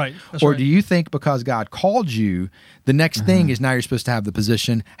obedience? Yeah. Right. That's Or right. do you think because God called you, the next thing is now you're supposed to have the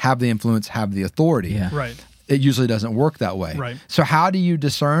position, have the influence, have the authority? Yeah. Right. It usually doesn't work that way. Right. So how do you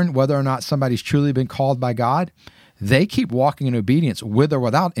discern whether or not somebody's truly been called by God? They keep walking in obedience with or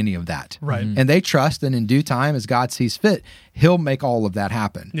without any of that. Right. And they trust, and in due time, as God sees fit, He'll make all of that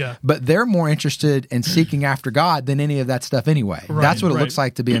happen. Yeah. But they're more interested in seeking after God than any of that stuff anyway. Right, That's what it right. looks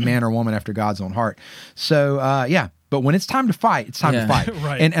like to be a man or woman after God's own heart. So, yeah. But when it's time to fight, it's time to fight.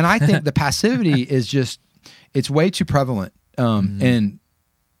 Right. And I think the passivity is just, it's way too prevalent in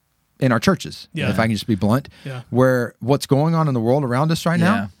our churches, if I can just be blunt, where what's going on in the world around us right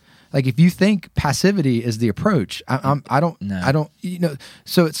now, like if you think passivity is the approach, I don't, you know,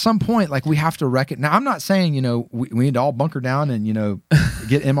 so at some point, like we have to recognize, now I'm not saying, you know, we need to all bunker down and, you know,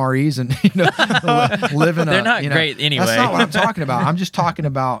 get MREs and, you know, live in They're not you know, great anyway. That's not what I'm talking about. I'm just talking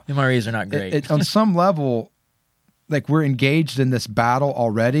about MREs are not great. on some level, like we're engaged in this battle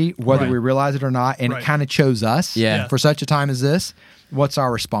already, whether we realize it or not, and it kind of chose us for such a time as this. What's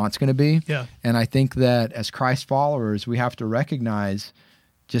our response going to be? Yeah. And I think that as Christ followers, we have to recognize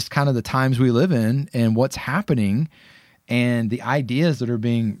just kind of the times we live in and what's happening and the ideas that are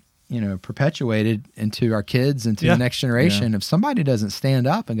being, you know, perpetuated into our kids and to the next generation. If somebody doesn't stand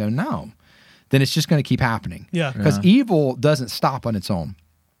up and go, no, then it's just going to keep happening. Yeah. Because evil doesn't stop on its own.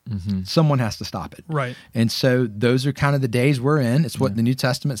 Someone has to stop it. Right. And so those are kind of the days we're in. It's what the New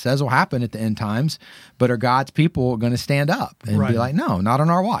Testament says will happen at the end times. But are God's people going to stand up and be like, no, not on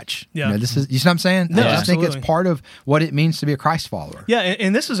our watch? Yeah. You know, this is, you see what I'm saying? No, I just think absolutely. it's part of what it means to be a Christ follower. Yeah,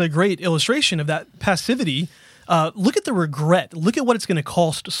 and this is a great illustration of that passivity. Look at the regret. Look at what it's going to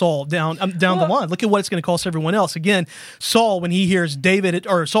cost Saul down the line. Look at what it's going to cost everyone else. Again, Saul, when he hears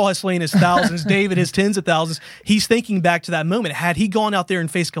Saul has slain his thousands, David his tens of thousands, he's thinking back to that moment. Had he gone out there and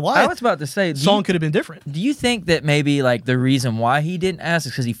faced Goliath, I was about to say, Saul could have been different. Do you think that maybe like the reason why he didn't ask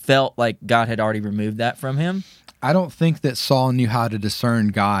is because he felt like God had already removed that from him? I don't think that Saul knew how to discern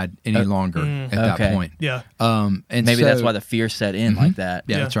God any longer at that point. Yeah. And Maybe so, that's why the fear set in like that.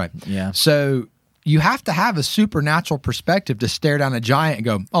 Yeah, that's right. Yeah. So you have to have a supernatural perspective to stare down a giant and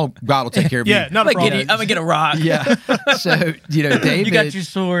go, "Oh, God will take care of you." Yeah, not a problem. I'm gonna get a rock. Yeah. So, you know, David, You got your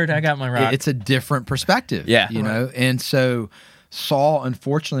sword. I got my rock. it's a different perspective. Yeah. You know, and so Saul,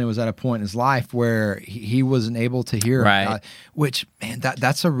 unfortunately, was at a point in his life where he wasn't able to hear God, which, man,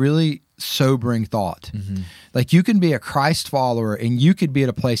 that's a really sobering thought. Like you can be a Christ follower and you could be at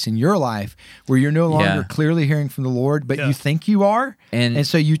a place in your life where you're no longer clearly hearing from the Lord, but you think you are. And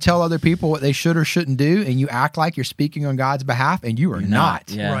so you tell other people what they should or shouldn't do, and you act like you're speaking on God's behalf, and you are not.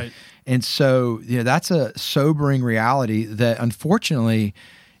 Yeah. Right. And so, you know, that's a sobering reality that unfortunately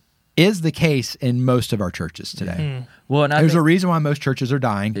is the case in most of our churches today. Well, and There's a reason why most churches are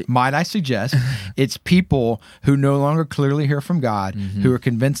dying. Might I suggest it's people who no longer clearly hear from God, who are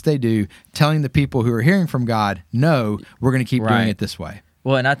convinced they do, telling the people who are hearing from God, no, we're going to keep doing it this way.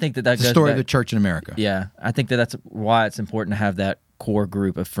 Well, and I think that It's the goes story back, of the church in America. Yeah, I think that's why it's important to have that core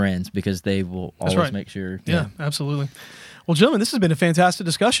group of friends, because they will always make sure. Yeah, absolutely. Well, gentlemen, this has been a fantastic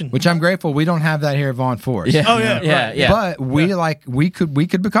discussion. Which I'm grateful we don't have that here at Vaughn Forest. Oh yeah, right. But we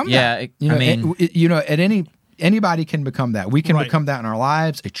could become that. You know, I mean, you know, at anybody can become that. We can become that in our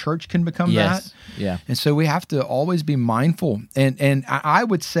lives. A church can become that. Yeah. And so we have to always be mindful. And I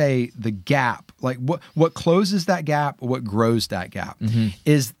would say the gap like what closes that gap, what grows that gap,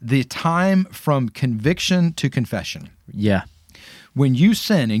 is the time from conviction to confession. Yeah. When you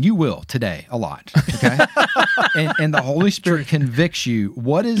sin, and you will today a lot, okay? and the Holy Spirit convicts you,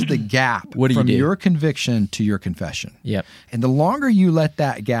 what is the gap What do you from do? your conviction to your confession? Yep. And the longer you let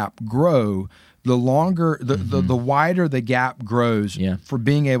that gap grow, the longer, the wider the gap grows for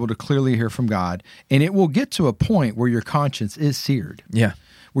being able to clearly hear from God. And it will get to a point where your conscience is seared. Yeah.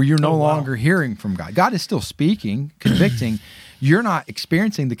 Where you're no longer hearing from God. God is still speaking, convicting. You're not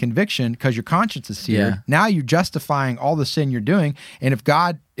experiencing the conviction because your conscience is seared. Yeah. Now you're justifying all the sin you're doing. And if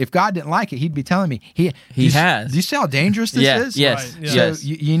God didn't like it, he'd be telling me, he has. Do you see how dangerous this is? Yes. Right, yeah. So Yes.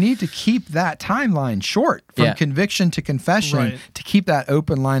 you need to keep that timeline short from conviction to confession to keep that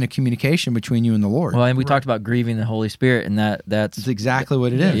open line of communication between you and the Lord. Well, and we talked about grieving the Holy Spirit, and that's That's exactly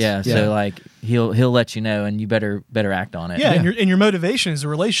what it is. Yeah. So like he'll let you know, and you better act on it. Yeah, and your motivation is a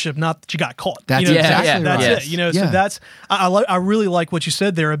relationship, not that you got caught. That's you know, exactly that's right. it. You know, so that's I really like what you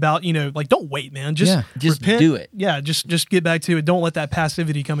said there about, you know, like don't wait, man. Just repent. Do it. Yeah, just get back to it. Don't let that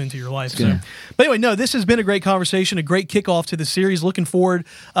passivity come into your life. So. But anyway, no, this has been a great conversation, a great kickoff to the series. Looking forward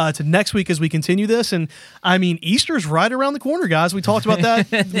to next week as we continue this. And I mean, Easter's right around the corner, guys. We talked about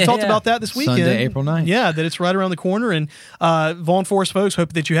that. We talked about that this weekend. Sunday, April 9th. Yeah, that it's right around the corner. And Vaughn Forest folks,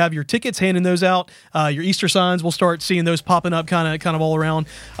 hope that you have your tickets, handing those out. Your Easter signs, we'll start seeing those popping up kind of all around.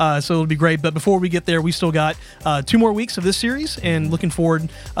 So it'll be great. But before we get there, we still got 2 more weeks of this series, and looking forward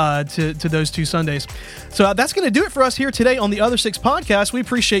to those 2 Sundays. So that's going to do it for us here today on the Other Six Podcast. We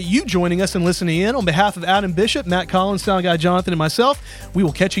appreciate you joining us and listening in. On behalf of Adam Bishop, Matt Collins, sound guy Jonathan, and myself, we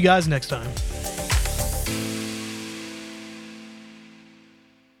will catch you guys next time.